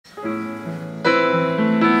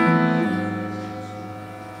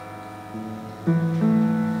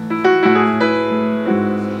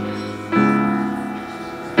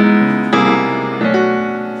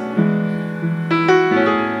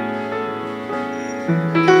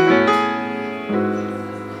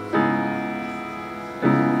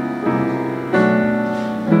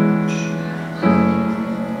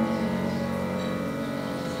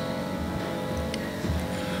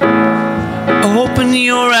Open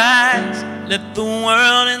your eyes, let the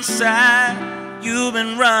world inside. You've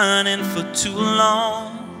been running for too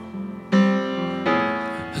long.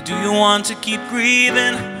 Or do you want to keep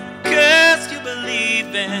grieving, 'cause you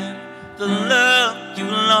believe in the love you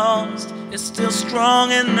lost is still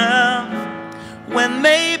strong enough, when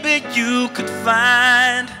maybe you could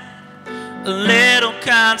find a little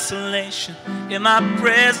consolation in my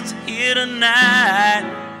presence here tonight?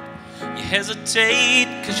 You hesitate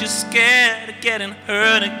 'cause you're scared of getting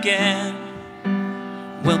hurt again.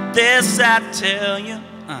 Well, this I tell you,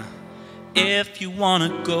 if you wanna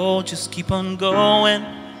go, just keep on going.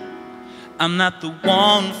 I'm not the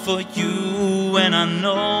one for you and I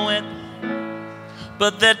know it,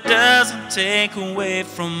 but that doesn't take away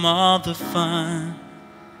from all the fun.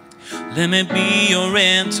 Let me be your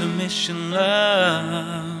intermission,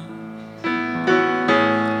 love.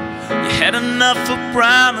 Had enough of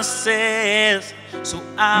promises, so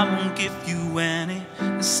I won't give you any.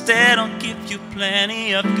 Instead I'll give you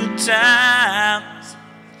plenty of good times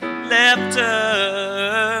left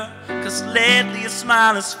her, 'cause lately your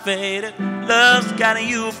smile has faded, love's got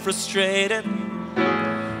you frustrated.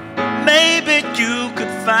 Maybe you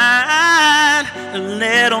could find a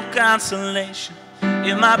little consolation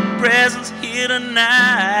in my presence here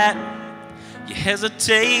tonight. You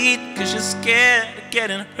hesitate 'cause you're scared of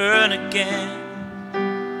getting hurt again.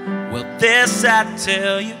 Well, this I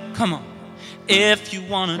tell you, come on, if you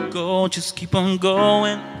wanna go, just keep on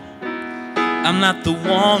going. I'm not the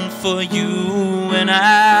one for you and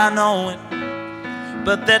I know it,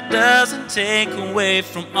 but that doesn't take away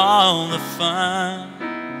from all the fun.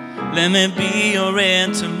 Let me be your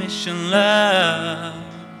intermission, love.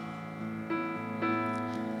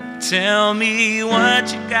 Tell me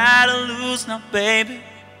what you gotta lose now, baby.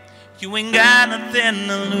 You ain't got nothing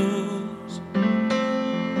to lose.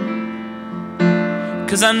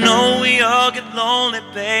 'Cause I know we all get lonely,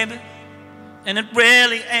 baby, and it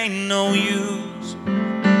really ain't no use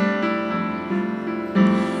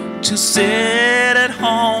to sit at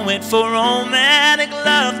home, wait for romantic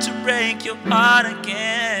love to break your heart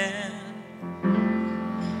again.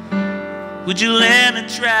 Would you let me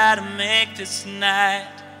try to make this night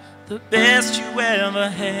the best you ever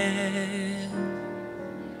had?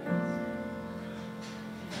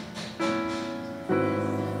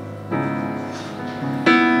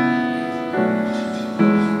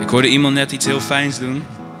 Ik hoorde iemand net iets heel fijns doen.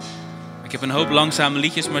 Ik heb een hoop langzame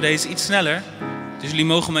liedjes, maar deze is iets sneller. Dus jullie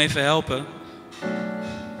mogen me even helpen.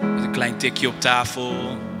 Met een klein tikje op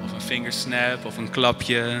tafel, of een fingersnap, of een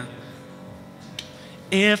klapje.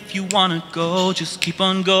 If you wanna go, just keep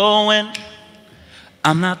on going.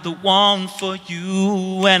 I'm not the one for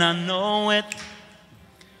you and I know it,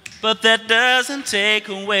 but that doesn't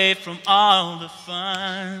take away from all the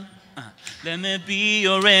fun. Let me be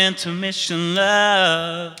your intermission,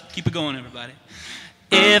 love. Keep it going, everybody.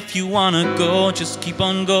 If you wanna go, just keep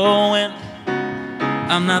on going.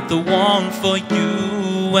 I'm not the one for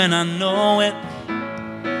you and I know it,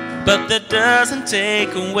 but that doesn't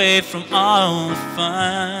take away from all the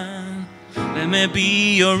fun. Let me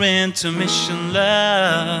be your intermission,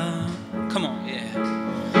 love. Come on,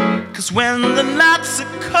 yeah. 'Cause when the nights are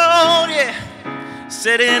cold, yeah,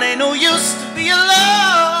 said it ain't no use to be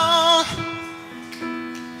alone.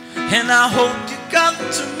 And I hope you come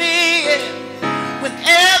to me, yeah,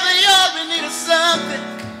 whenever you're in need of something.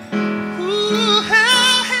 Ooh,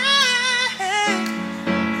 hey, hey, hey.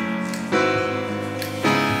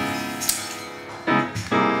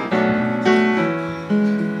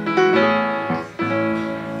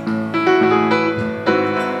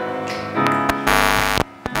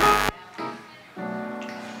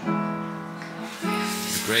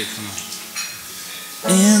 Great, come on.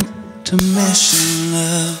 Intermission,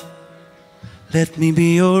 love. Let me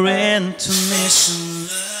be your intermission,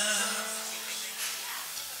 love.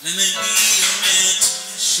 Let me be your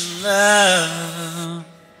intermission, love.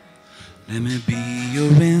 Let me be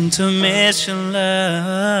your intermission,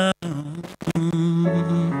 love.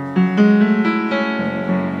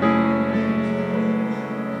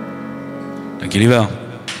 Dank jullie wel.